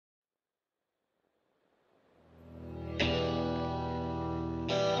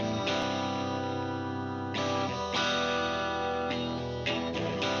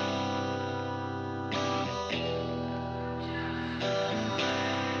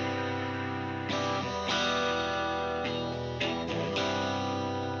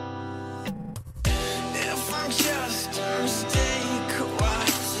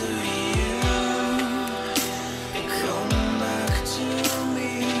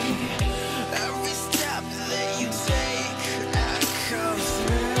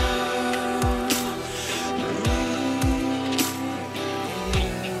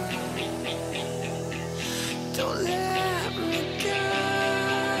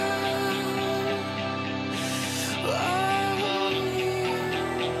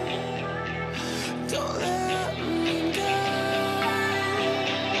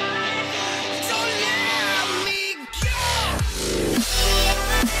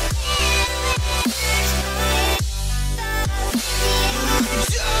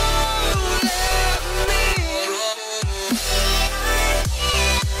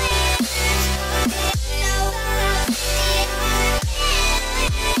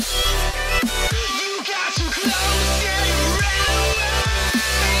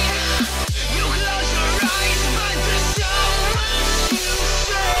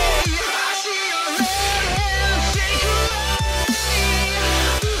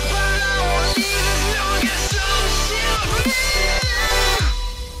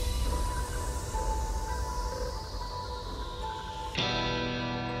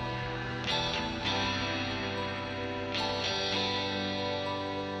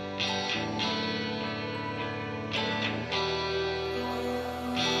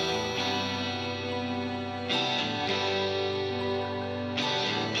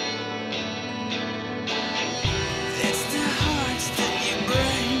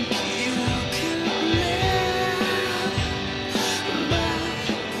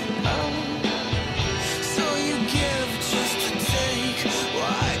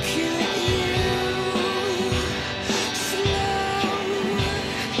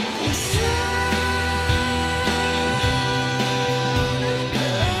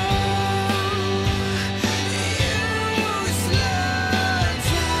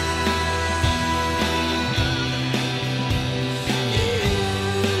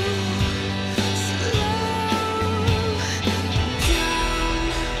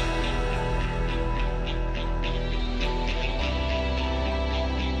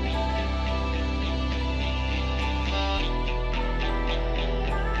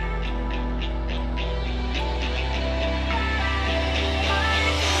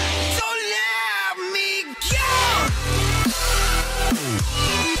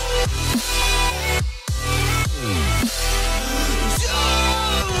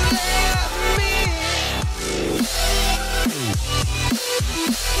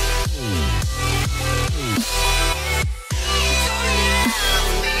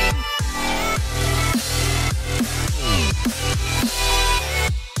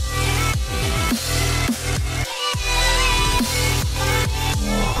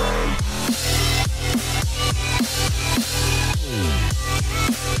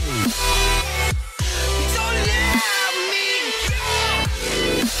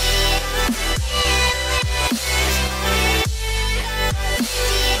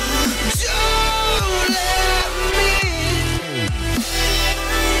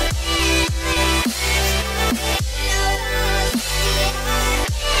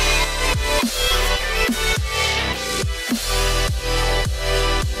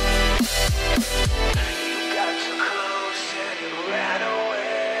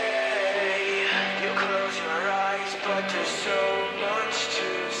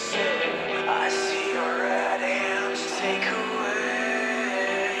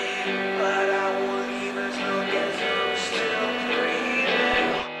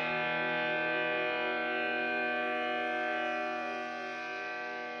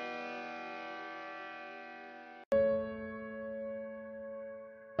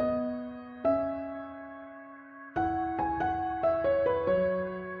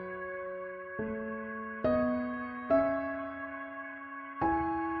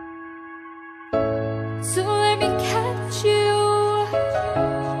So let me catch you,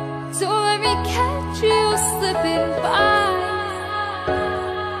 so let me catch you slipping by.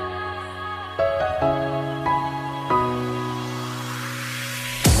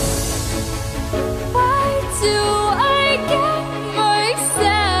 Why do I get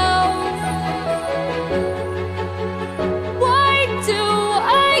myself? Why do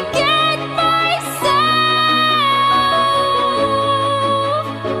I get myself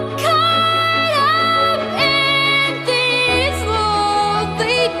caught up in these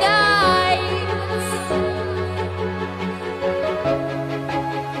lonely nights?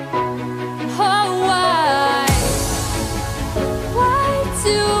 Oh, why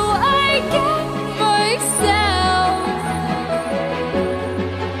do I get myself?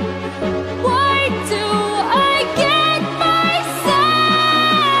 Why do I get myself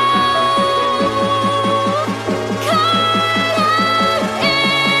caught up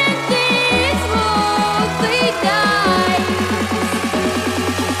in these lonely nights?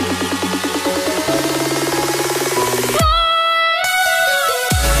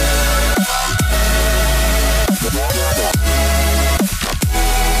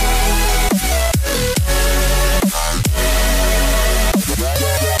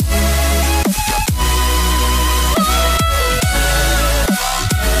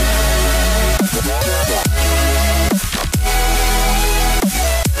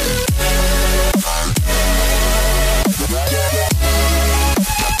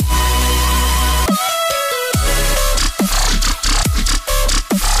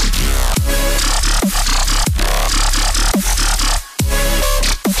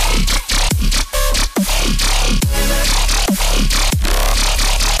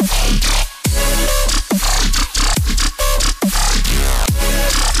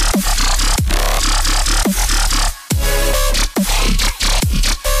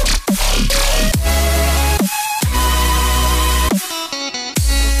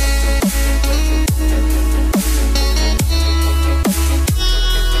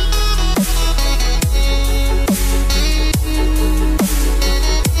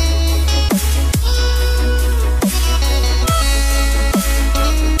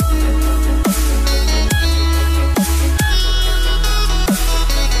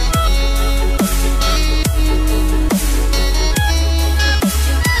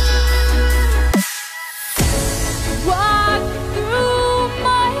 Walk through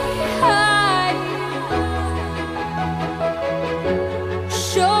my heart,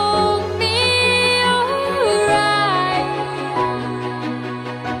 show me your eyes,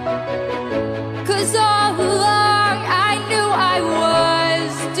 'cause all along I knew I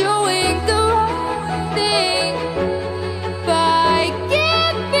was doing the wrong thing by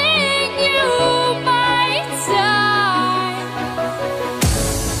giving you my time.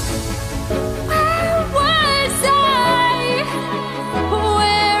 Where was I?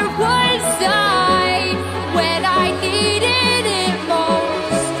 Where was I when I needed it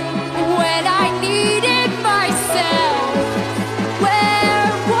most? When I needed myself? Where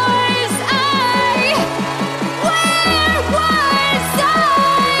was I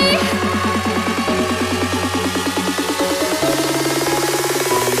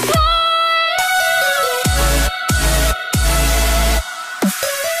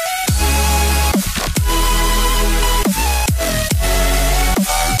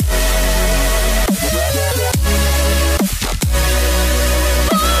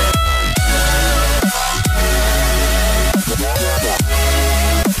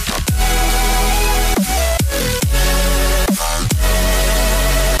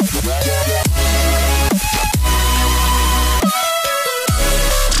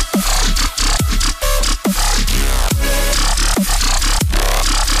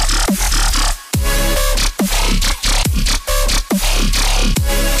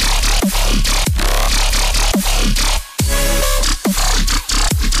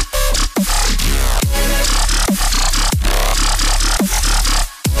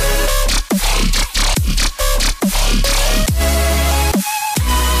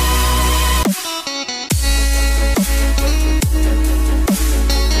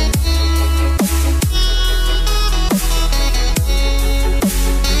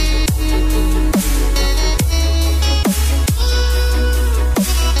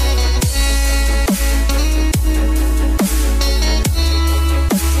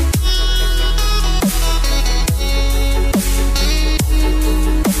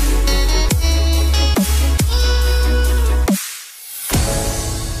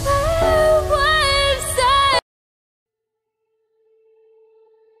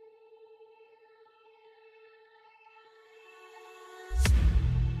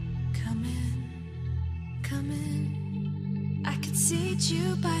coming. I could seat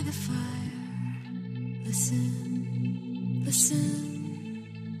you by the fire. Listen,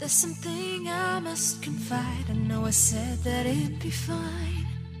 listen, there's something I must confide. I know I said that it'd be fine.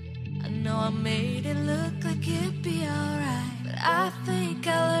 I know I made it look like it'd be alright, but I think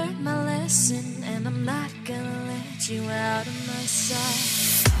I learned my lesson, and I'm not gonna let you out of my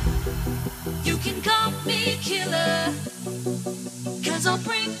sight. You can call me killer, 'cause I'll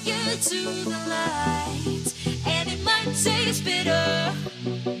bring you to the light. And it might taste bitter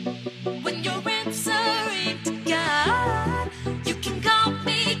when you're answering to God. You can call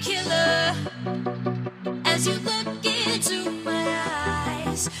me killer as you look into my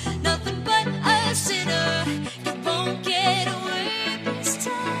eyes.